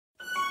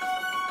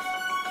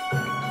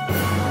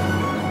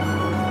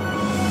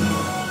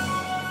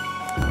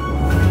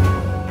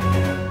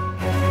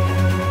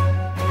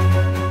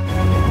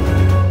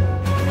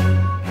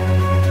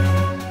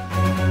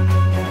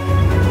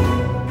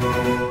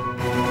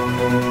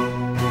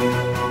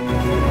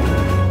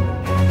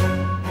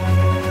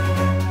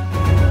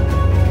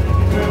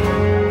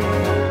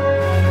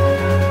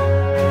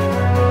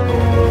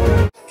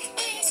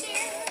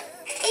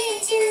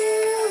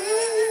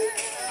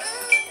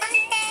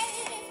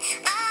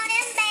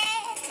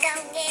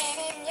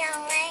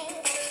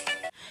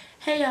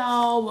Hey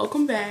y'all,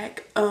 welcome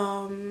back.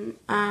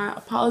 I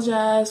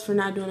apologize for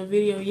not doing a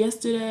video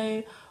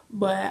yesterday,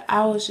 but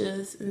I was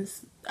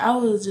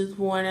just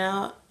worn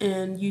out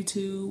and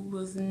YouTube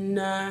was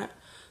not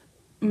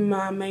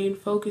my main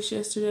focus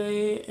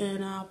yesterday,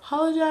 and I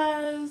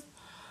apologize.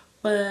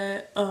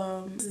 But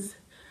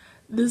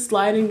this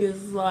lighting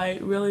is like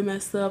really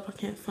messed up. I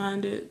can't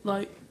find it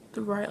like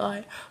the right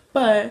light.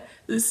 But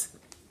this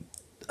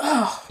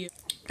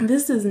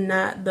is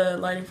not the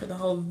lighting for the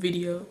whole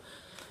video.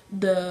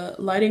 The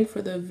lighting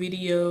for the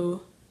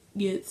video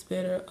gets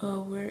better.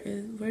 Oh, where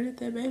did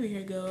that baby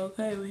hair go?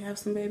 Okay, we have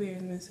some baby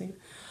hairs missing.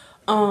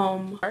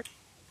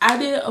 I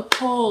did a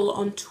poll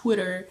on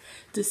Twitter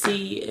to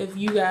see if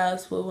you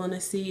guys would want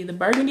to see the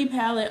burgundy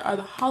palette or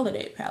the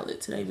holiday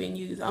palette today being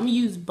used. I'm gonna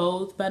use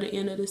both by the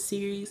end of the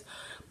series,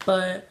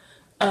 but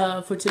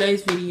for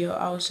today's video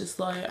I was just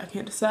like, I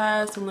can't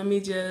decide, so let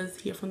me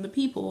just hear from the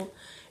people,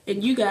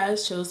 and you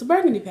guys chose the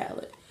burgundy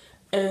palette.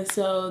 And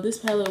so this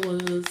palette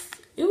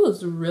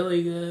was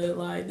really good.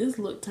 Like, this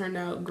look turned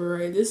out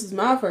great. This is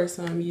my first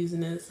time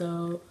using it,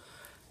 so,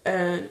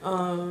 and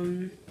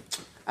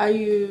I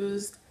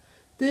used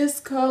this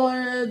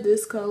color,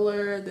 this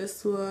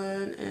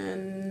one,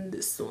 and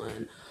this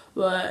one.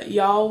 But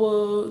y'all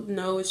will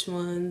know which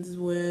ones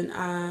when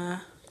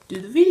I do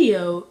the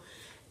video.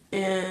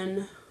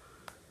 And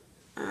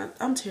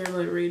I'm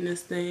terrible at reading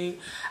this thing.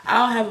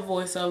 I'll have a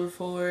voiceover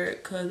for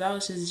it because I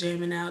was just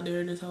jamming out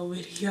during this whole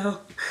video.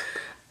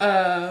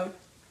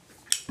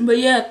 But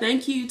yeah,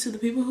 thank you to the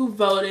people who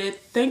voted.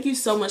 Thank you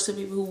so much to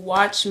the people who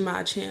watch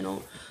my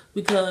channel,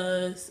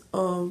 because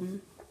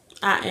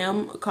I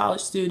am a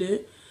college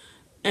student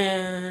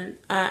and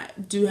I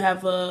do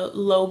have a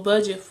low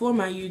budget for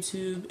my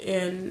YouTube.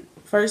 And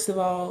first of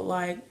all,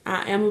 like,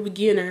 I am a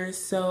beginner,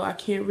 so I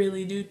can't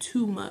really do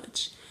too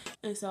much.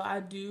 And so I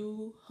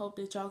do hope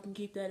that y'all can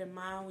keep that in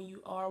mind when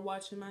you are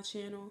watching my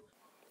channel.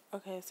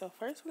 Okay, so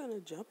first we're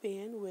going to jump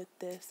in with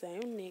the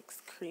same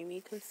NYX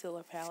Creamy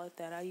Concealer Palette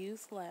that I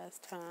used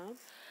last time.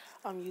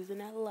 I'm using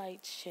that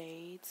light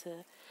shade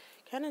to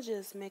kind of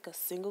just make a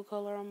single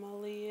color on my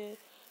lid,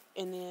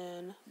 and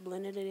then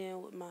blending it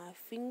in with my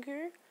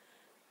finger.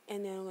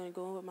 And then I'm going to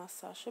go in with my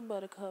Sacha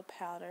Buttercup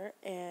powder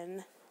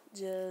and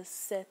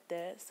just set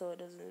that so it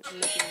doesn't look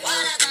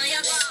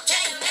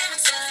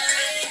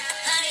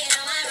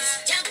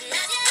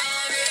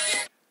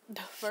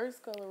The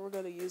first color we're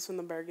going to use from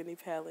the burgundy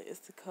palette is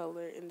the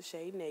color in the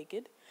shade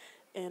Naked.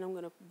 And I'm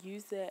going to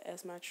use that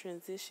as my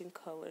transition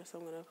color. So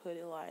I'm going to put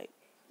it like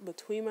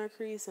between my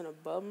crease and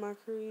above my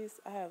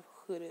crease. I have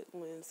hooded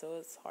lens, so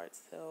it's hard to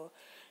tell.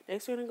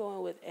 Next we're going to go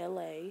in with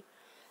LA.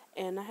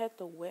 And I had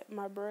to wet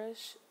my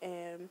brush,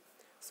 and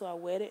so I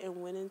wet it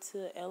and went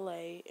into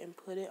LA and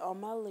put it on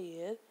my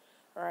lid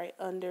right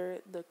under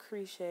the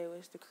crease shade,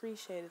 which the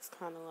crease shade is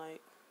kind of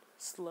like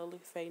slowly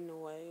fading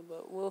away,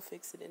 but we'll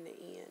fix it in the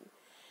end.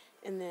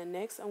 And then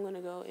next I'm going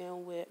to go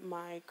in with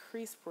my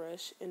crease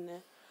brush in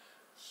the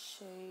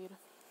shade,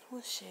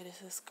 what shade is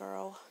this,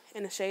 girl?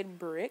 In the shade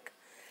Brick.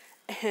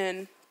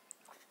 And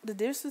the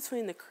difference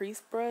between the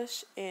crease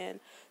brush and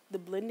the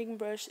blending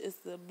brush is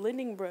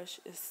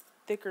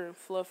thicker and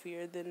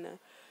fluffier than the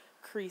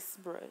crease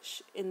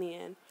brush. And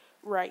then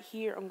right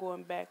here I'm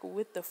going back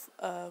with the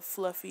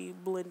fluffy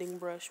blending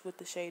brush with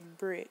the shade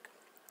Brick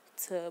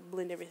to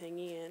blend everything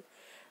in.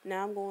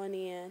 Now I'm going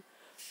in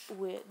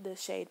with the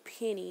shade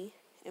Penny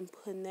and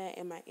putting that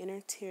in my inner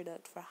tear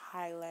duct for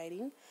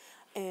highlighting.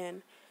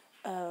 And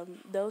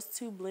those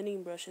two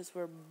blending brushes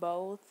were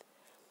both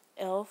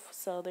e.l.f.,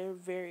 so they're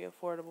very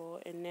affordable.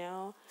 And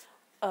now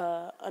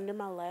under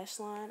my lash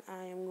line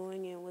I am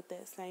going in with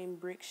that same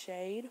Brick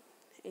shade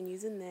and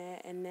using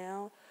that. And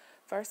now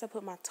first I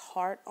put my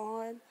Tarte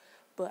on,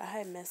 but I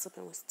had messed up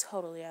and was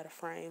totally out of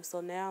frame, so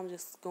now I'm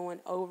just going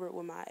over it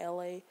with my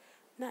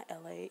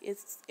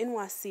it's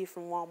NYC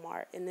from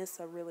Walmart, and it's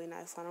a really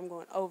nice line. I'm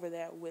going over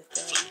that with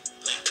that.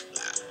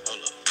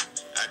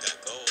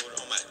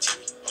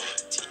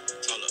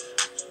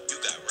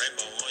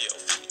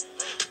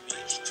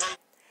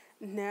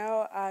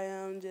 Now I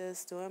am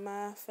just doing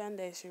my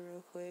foundation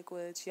real quick,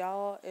 which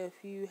y'all, if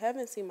you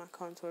haven't seen my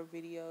contour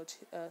video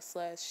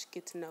slash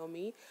get to know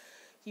me,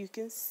 you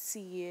can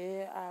see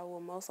it. I will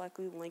most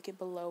likely link it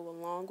below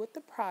along with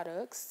the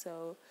products,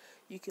 so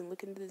you can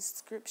look in the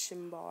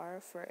description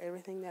bar for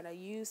everything that I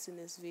used in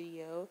this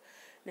video.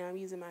 Now I'm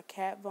using my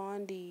Kat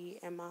Von D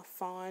and my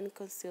Fawn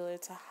concealer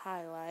to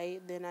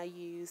highlight. Then I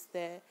used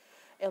that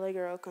LA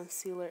Girl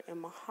concealer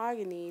in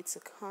Mahogany to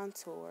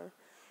contour.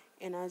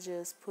 And I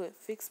just put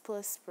Fix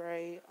Plus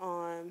spray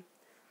on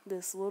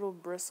this little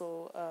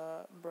bristle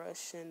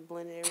brush and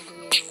blended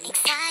everything in.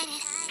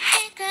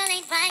 Excited, girl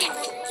ain't riding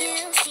with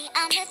you. See,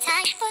 I'm the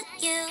type for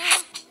you.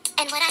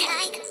 And what I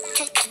like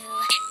to do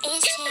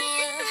is chill.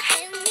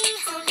 Give me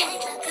whole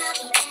life, a girl,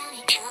 down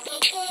and come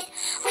get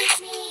with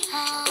me.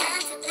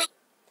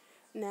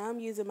 Now I'm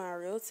using my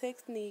Real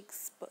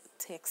Techniques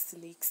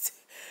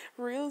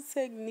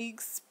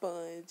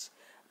sponge,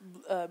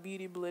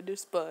 beauty blender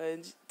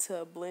sponge,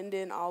 to blend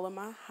in all of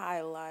my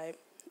highlight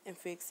and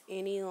fix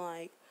any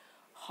like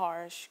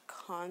harsh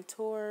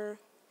contour,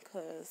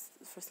 because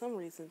for some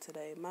reason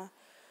today my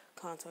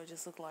contour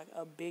just looked like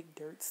a big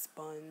dirt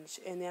sponge.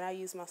 And then I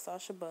used my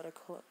Sacha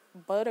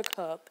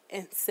Buttercup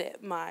and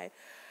set my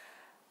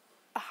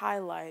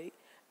highlight.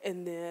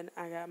 And then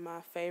I got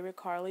my favorite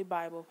Carli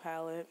Bybel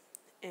palette,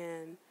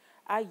 and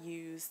I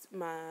used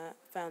my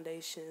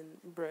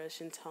foundation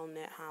brush and toned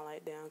that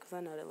highlight down because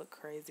I know that looked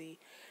crazy.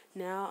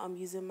 Now I'm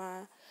using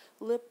my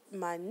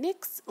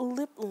NYX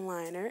Lip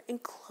Liner in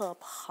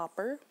Club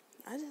Hopper.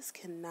 I just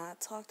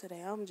cannot talk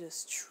today. I'm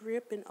just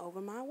tripping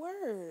over my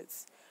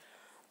words.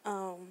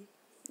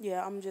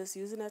 Yeah, I'm just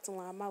using that to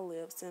line my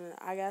lips, and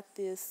I got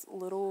that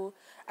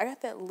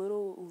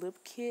little lip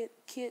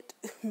kit,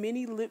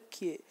 mini lip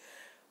kit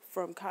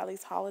from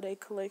Kylie's holiday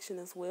collection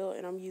as well,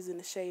 and I'm using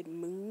the shade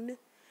Moon.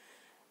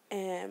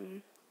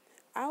 And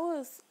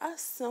I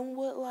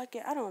somewhat like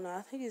it. I don't know.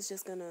 I think it's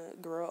just gonna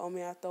grow on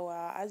me after a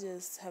while. I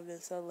just have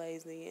been so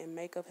lazy, and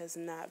makeup has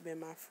not been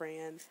my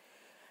friend.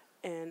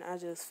 And I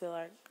just feel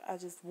like I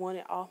just want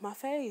it off my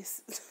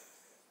face.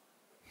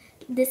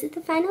 This is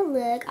the final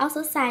look.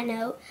 Also, side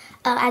note,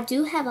 I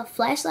do have a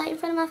flashlight in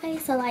front of my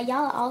face, so like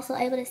y'all are also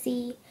able to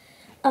see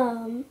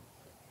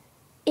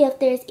if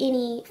there's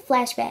any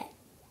flashback.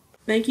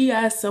 Thank you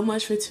guys so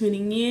much for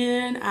tuning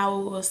in. I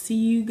will see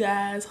you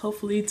guys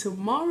hopefully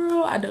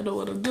tomorrow. I don't know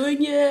what I'm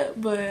doing yet,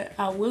 but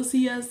I will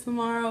see you guys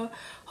tomorrow.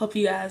 Hope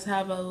you guys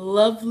have a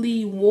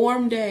lovely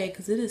warm day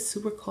because it is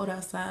super cold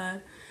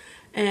outside.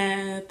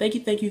 And thank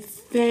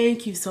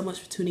you so much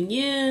for tuning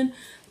in.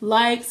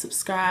 Like,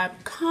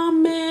 subscribe,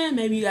 comment.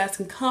 Maybe you guys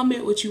can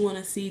comment what you want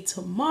to see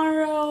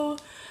tomorrow.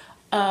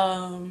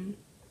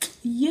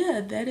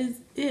 Yeah, that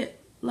is it.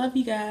 Love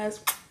you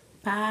guys.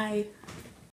 Bye.